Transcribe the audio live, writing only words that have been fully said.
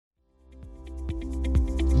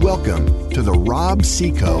Welcome to the Rob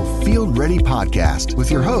Seco Field Ready Podcast with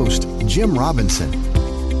your host, Jim Robinson.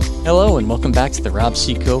 Hello, and welcome back to the Rob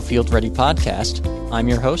Seco Field Ready Podcast. I'm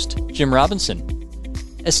your host, Jim Robinson.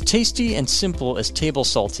 As tasty and simple as table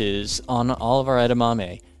salt is on all of our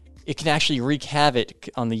edamame, it can actually wreak havoc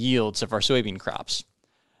on the yields of our soybean crops.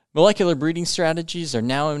 Molecular breeding strategies are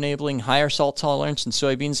now enabling higher salt tolerance in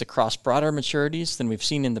soybeans across broader maturities than we've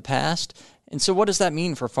seen in the past. And so what does that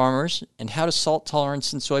mean for farmers, and how does salt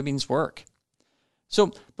tolerance in soybeans work?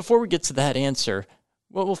 So before we get to that answer,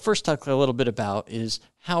 what we'll first talk a little bit about is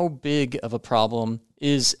how big of a problem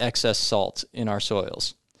is excess salt in our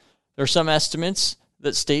soils. There are some estimates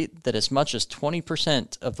that state that as much as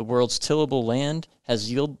 20% of the world's tillable land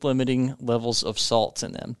has yield-limiting levels of salt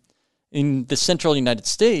in them. In the central United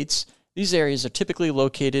States, these areas are typically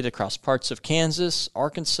located across parts of Kansas,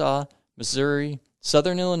 Arkansas, Missouri,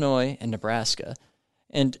 southern Illinois, and Nebraska.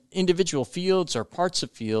 And individual fields or parts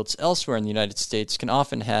of fields elsewhere in the United States can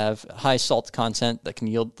often have high salt content that can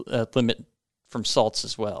yield limit from salts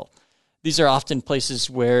as well. These are often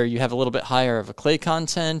places where you have a little bit higher of a clay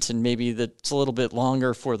content, and maybe it's a little bit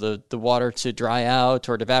longer for the water to dry out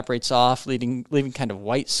or it evaporates off, leaving kind of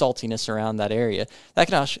white saltiness around that area. That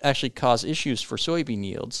can actually cause issues for soybean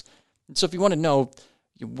yields. And so if you want to know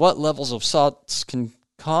what levels of salts can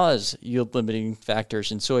cause yield-limiting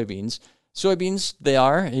factors in soybeans, they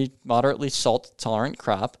are a moderately salt-tolerant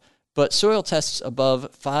crop, but soil tests above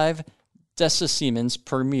 5 decisiemens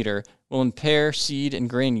per meter will impair seed and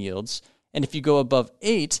grain yields, and if you go above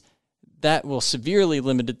 8, that will severely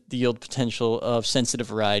limit the yield potential of sensitive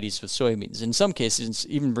varieties with soybeans, in some cases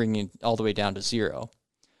even bringing it all the way down to 0.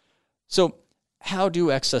 So how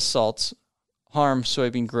do excess salts harm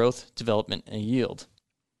soybean growth, development, and yield?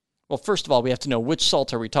 Well, first of all, we have to know which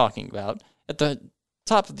salt are we talking about. At the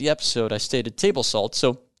top of the episode, I stated table salt.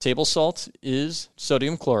 So table salt is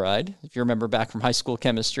sodium chloride. If you remember back from high school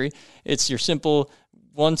chemistry, it's your simple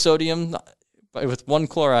 1 sodium with 1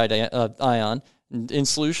 chloride ion. In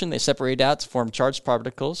solution, they separate out to form charged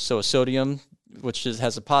particles. So a sodium, which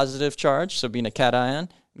has a positive charge, so being a cation,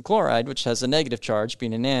 and chloride, which has a negative charge,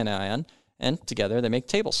 being an anion, and together they make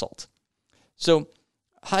table salt. So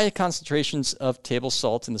high concentrations of table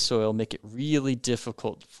salt in the soil make it really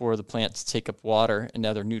difficult for the plant to take up water and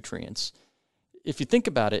other nutrients. If you think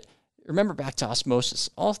about it, remember back to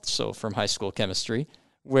osmosis, also from high school chemistry,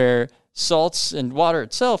 where salts and water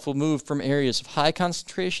itself will move from areas of high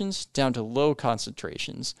concentrations down to low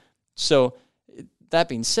concentrations. So that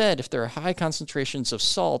being said, if there are high concentrations of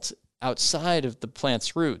salt outside of the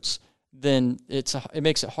plant's roots, then it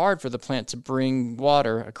makes it hard for the plant to bring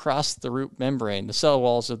water across the root membrane, the cell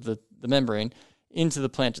walls of the membrane, into the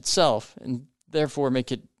plant itself, and therefore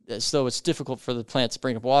make it as though it's difficult for the plant to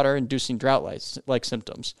bring up water, inducing drought-like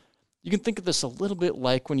symptoms. You can think of this a little bit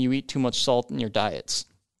like when you eat too much salt in your diets.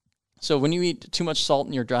 So when you eat too much salt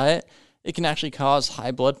in your diet, it can actually cause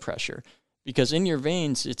high blood pressure, because in your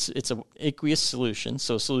veins, it's an aqueous solution,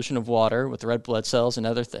 so a solution of water with red blood cells and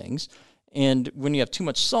other things. And when you have too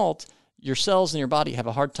much salt, your cells in your body have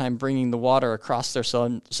a hard time bringing the water across their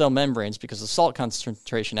cell membranes because the salt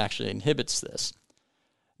concentration actually inhibits this.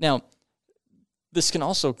 Now, this can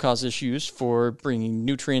also cause issues for bringing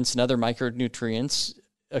nutrients and other micronutrients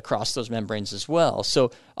across those membranes as well.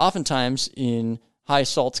 So oftentimes in high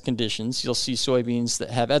salt conditions, you'll see soybeans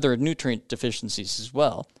that have other nutrient deficiencies as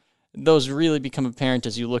well. Those really become apparent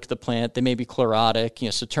as you look at the plant. They may be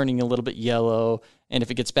chlorotic, so turning a little bit yellow, and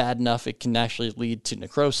if it gets bad enough, it can actually lead to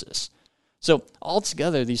necrosis. So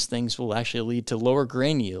altogether, these things will actually lead to lower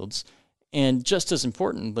grain yields, and just as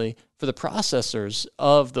importantly, for the processors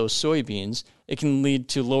of those soybeans, it can lead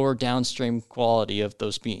to lower downstream quality of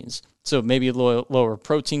those beans. So maybe lower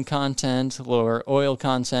protein content, lower oil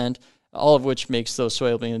content, all of which makes those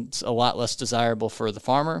soybeans a lot less desirable for the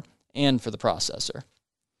farmer and for the processor.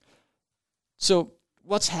 So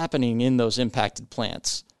what's happening in those impacted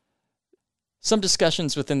plants? Some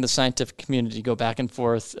discussions within the scientific community go back and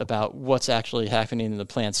forth about what's actually happening in the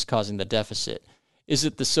plants causing the deficit. Is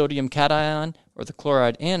it the sodium cation or the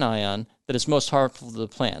chloride anion that is most harmful to the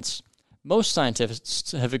plants? Most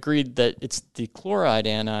scientists have agreed that it's the chloride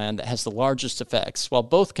anion that has the largest effects. While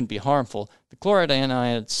both can be harmful, the chloride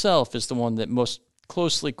anion itself is the one that most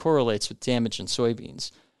closely correlates with damage in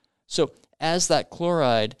soybeans. So as that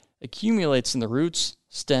chloride accumulates in the roots,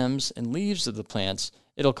 stems, and leaves of the plants,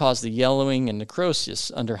 it'll cause the yellowing and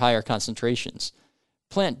necrosis under higher concentrations.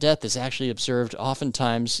 Plant death is actually observed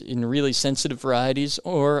oftentimes in really sensitive varieties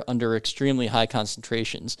or under extremely high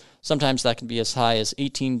concentrations. Sometimes that can be as high as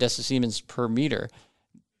 18 decisiemens per meter,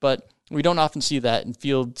 but we don't often see that in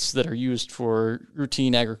fields that are used for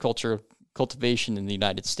routine agriculture cultivation in the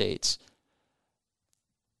United States.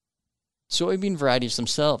 Soybean varieties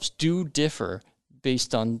themselves do differ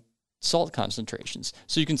based on salt concentrations.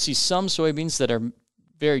 So you can see some soybeans that are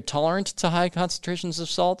very tolerant to high concentrations of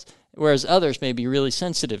salt, whereas others may be really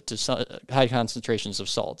sensitive to high concentrations of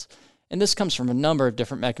salt. And this comes from a number of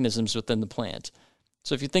different mechanisms within the plant.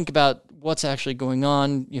 So if you think about what's actually going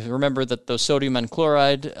on, you remember that those sodium and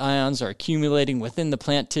chloride ions are accumulating within the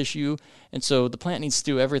plant tissue, and so the plant needs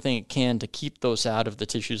to do everything it can to keep those out of the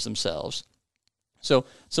tissues themselves. So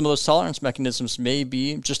some of those tolerance mechanisms may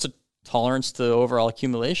be just a tolerance to the overall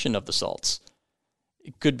accumulation of the salts.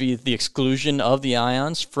 It could be the exclusion of the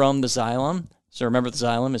ions from the xylem. So remember, the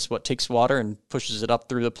xylem is what takes water and pushes it up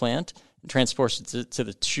through the plant and transports it to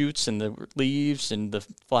the shoots and the leaves and the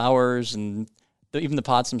flowers and even the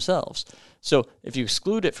pods themselves. So if you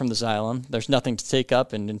exclude it from the xylem, there's nothing to take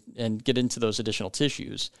up and get into those additional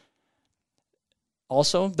tissues.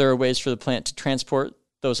 Also, there are ways for the plant to transport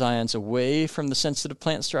those ions away from the sensitive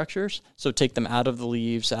plant structures, so take them out of the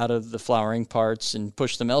leaves, out of the flowering parts, and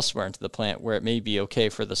push them elsewhere into the plant where it may be okay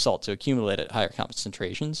for the salt to accumulate at higher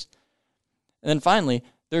concentrations. And then finally,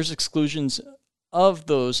 there's exclusions of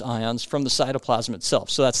those ions from the cytoplasm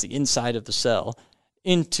itself, so that's the inside of the cell,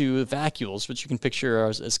 into vacuoles, which you can picture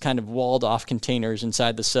as kind of walled-off containers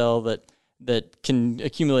inside the cell that can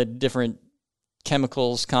accumulate different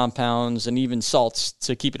chemicals, compounds, and even salts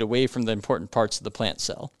to keep it away from the important parts of the plant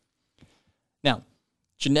cell. Now,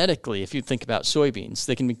 genetically, if you think about soybeans,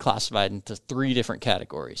 they can be classified into 3 different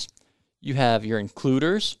categories. You have your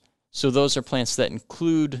includers, so those are plants that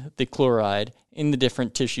include the chloride in the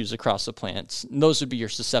different tissues across the plants, and those would be your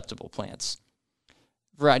susceptible plants.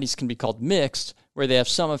 Varieties can be called mixed, where they have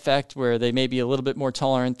some effect where they may be a little bit more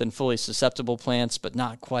tolerant than fully susceptible plants, but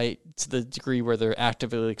not quite to the degree where they're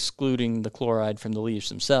actively excluding the chloride from the leaves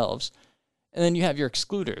themselves. And then you have your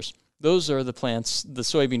excluders. Those are the plants, the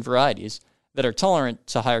soybean varieties, that are tolerant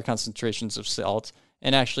to higher concentrations of salt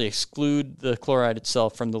and actually exclude the chloride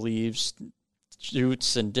itself from the leaves,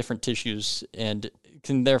 shoots, and different tissues, and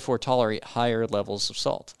can therefore tolerate higher levels of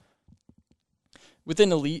salt.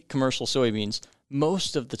 Within elite commercial soybeans,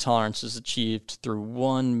 most of the tolerance is achieved through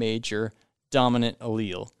one major dominant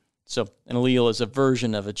allele. So an allele is a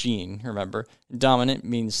version of a gene, remember. Dominant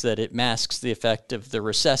means that it masks the effect of the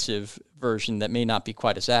recessive version that may not be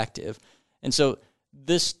quite as active. And so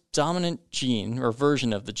this dominant gene, or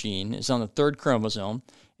version of the gene, is on the 3rd chromosome,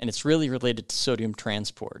 and it's really related to sodium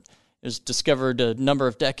transport. It was discovered a number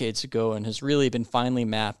of decades ago and has really been finely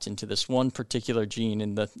mapped into this one particular gene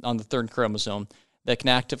on the 3rd chromosome that can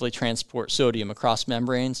actively transport sodium across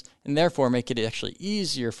membranes and therefore make it actually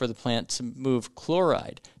easier for the plant to move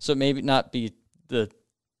chloride. So it may not be the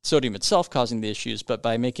sodium itself causing the issues, but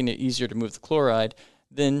by making it easier to move the chloride,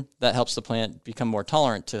 then that helps the plant become more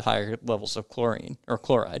tolerant to higher levels of chlorine or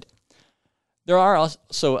chloride. There are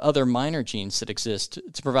also other minor genes that exist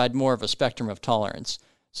to provide more of a spectrum of tolerance.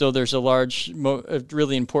 So there's a large,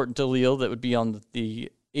 really important allele that would be on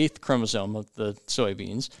the 8th chromosome of the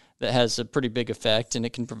soybeans that has a pretty big effect, and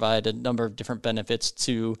it can provide a number of different benefits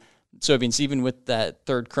to soybeans, even with that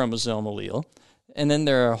 3rd chromosome allele. And then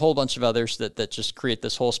there are a whole bunch of others that just create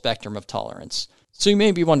this whole spectrum of tolerance. So you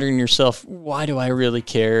may be wondering yourself, why do I really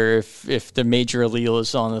care if the major allele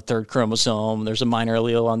is on the 3rd chromosome, there's a minor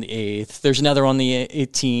allele on the 8th, there's another on the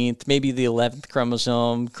 18th, maybe the 11th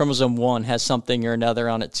chromosome 1 has something or another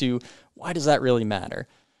on it too. Why does that really matter?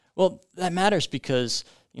 Well, that matters because,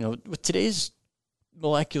 with today's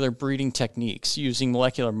molecular breeding techniques, using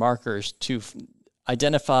molecular markers to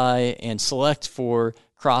identify and select for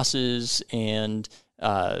crosses and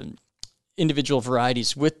individual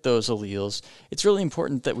varieties with those alleles, it's really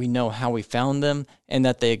important that we know how we found them and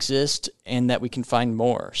that they exist and that we can find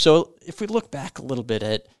more. So if we look back a little bit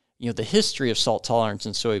at the history of salt tolerance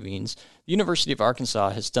in soybeans, the University of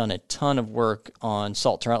Arkansas has done a ton of work on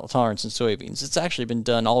salt tolerance in soybeans. It's actually been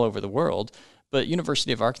done all over the world, but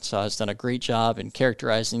University of Arkansas has done a great job in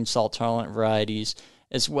characterizing salt-tolerant varieties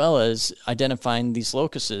as well as identifying these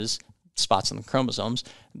locuses, spots on the chromosomes,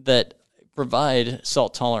 that provide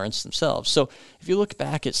salt tolerance themselves. So if you look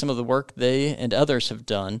back at some of the work they and others have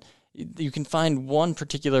done, you can find one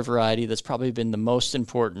particular variety that's probably been the most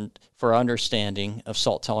important for our understanding of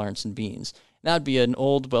salt tolerance in beans. That would be an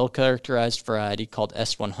old, well-characterized variety called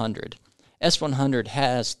S100. S100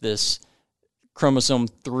 has this chromosome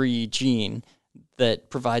 3 gene that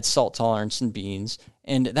provides salt tolerance in beans,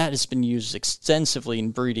 and that has been used extensively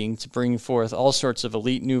in breeding to bring forth all sorts of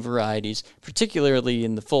elite new varieties, particularly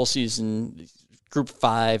in the full season, Group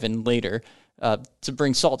 5 and later, to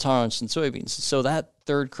bring salt tolerance in soybeans. So that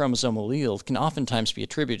third chromosomal allele can oftentimes be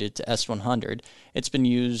attributed to S100. It's been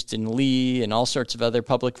used in Lee and all sorts of other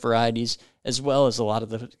public varieties, as well as a lot of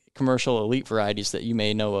the commercial elite varieties that you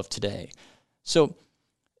may know of today. So,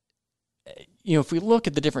 if we look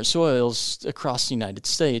at the different soils across the United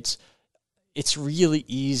States, it's really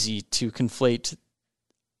easy to conflate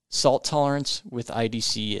salt tolerance with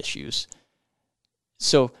IDC issues.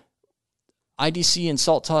 So IDC and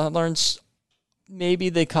salt tolerance, maybe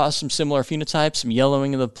they cause some similar phenotypes, some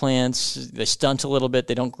yellowing of the plants, they stunt a little bit,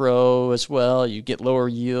 they don't grow as well, you get lower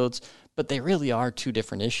yields, but they really are two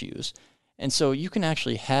different issues. And so you can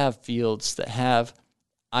actually have fields that have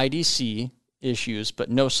IDC issues but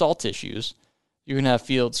no salt issues. You can have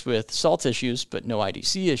fields with salt issues but no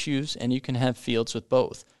IDC issues, and you can have fields with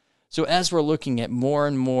both. So as we're looking at more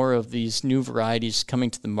and more of these new varieties coming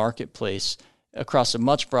to the marketplace across a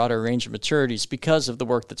much broader range of maturities because of the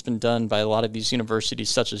work that's been done by a lot of these universities,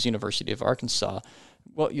 such as University of Arkansas,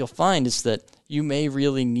 what you'll find is that you may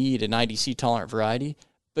really need an IDC-tolerant variety,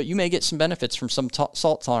 but you may get some benefits from some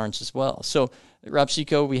salt tolerance as well. So at Rob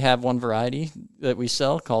Seco, we have one variety that we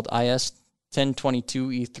sell called IS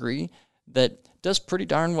 1022E3 that does pretty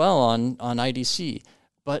darn well on IDC,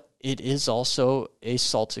 but it is also a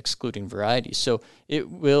salt-excluding variety. So it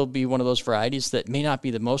will be one of those varieties that may not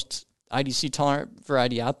be the most IDC-tolerant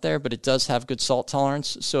variety out there, but it does have good salt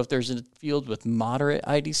tolerance. So if there's a field with moderate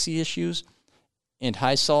IDC issues and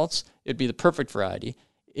high salts, it'd be the perfect variety.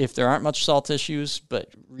 If there aren't much salt issues, but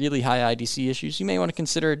really high IDC issues, you may want to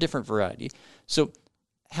consider a different variety. So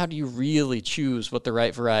how do you really choose what the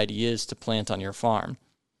right variety is to plant on your farm?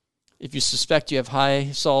 If you suspect you have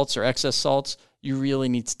high salts or excess salts, you really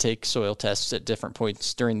need to take soil tests at different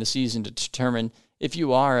points during the season to determine if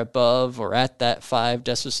you are above or at that 5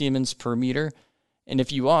 decisiemens per meter. And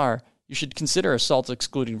if you are, you should consider a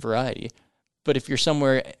salt-excluding variety. But if you're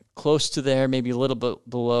somewhere close to there, maybe a little bit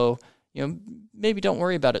below, maybe don't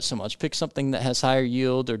worry about it so much. Pick something that has higher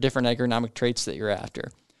yield or different agronomic traits that you're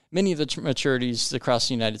after. Many of the maturities across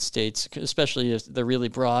the United States, especially the really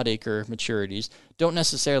broad acre maturities, don't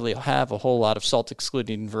necessarily have a whole lot of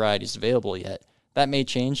salt-excluding varieties available yet. That may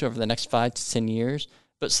change over the next 5 to 10 years,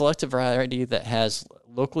 but select a variety that has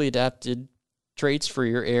locally adapted traits for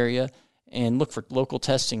your area and look for local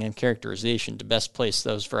testing and characterization to best place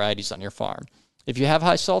those varieties on your farm. If you have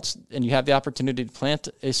high salts and you have the opportunity to plant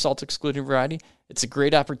a salt-excluding variety, it's a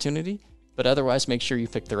great opportunity, but otherwise make sure you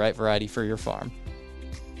pick the right variety for your farm.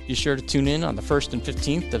 Be sure to tune in on the 1st and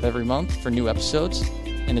 15th of every month for new episodes.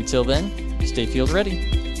 And until then, stay field ready.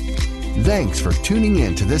 Thanks for tuning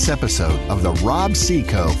in to this episode of the Rob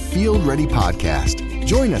Seco Field Ready Podcast.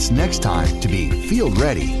 Join us next time to be field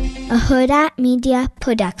ready. A Huda Media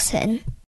Production.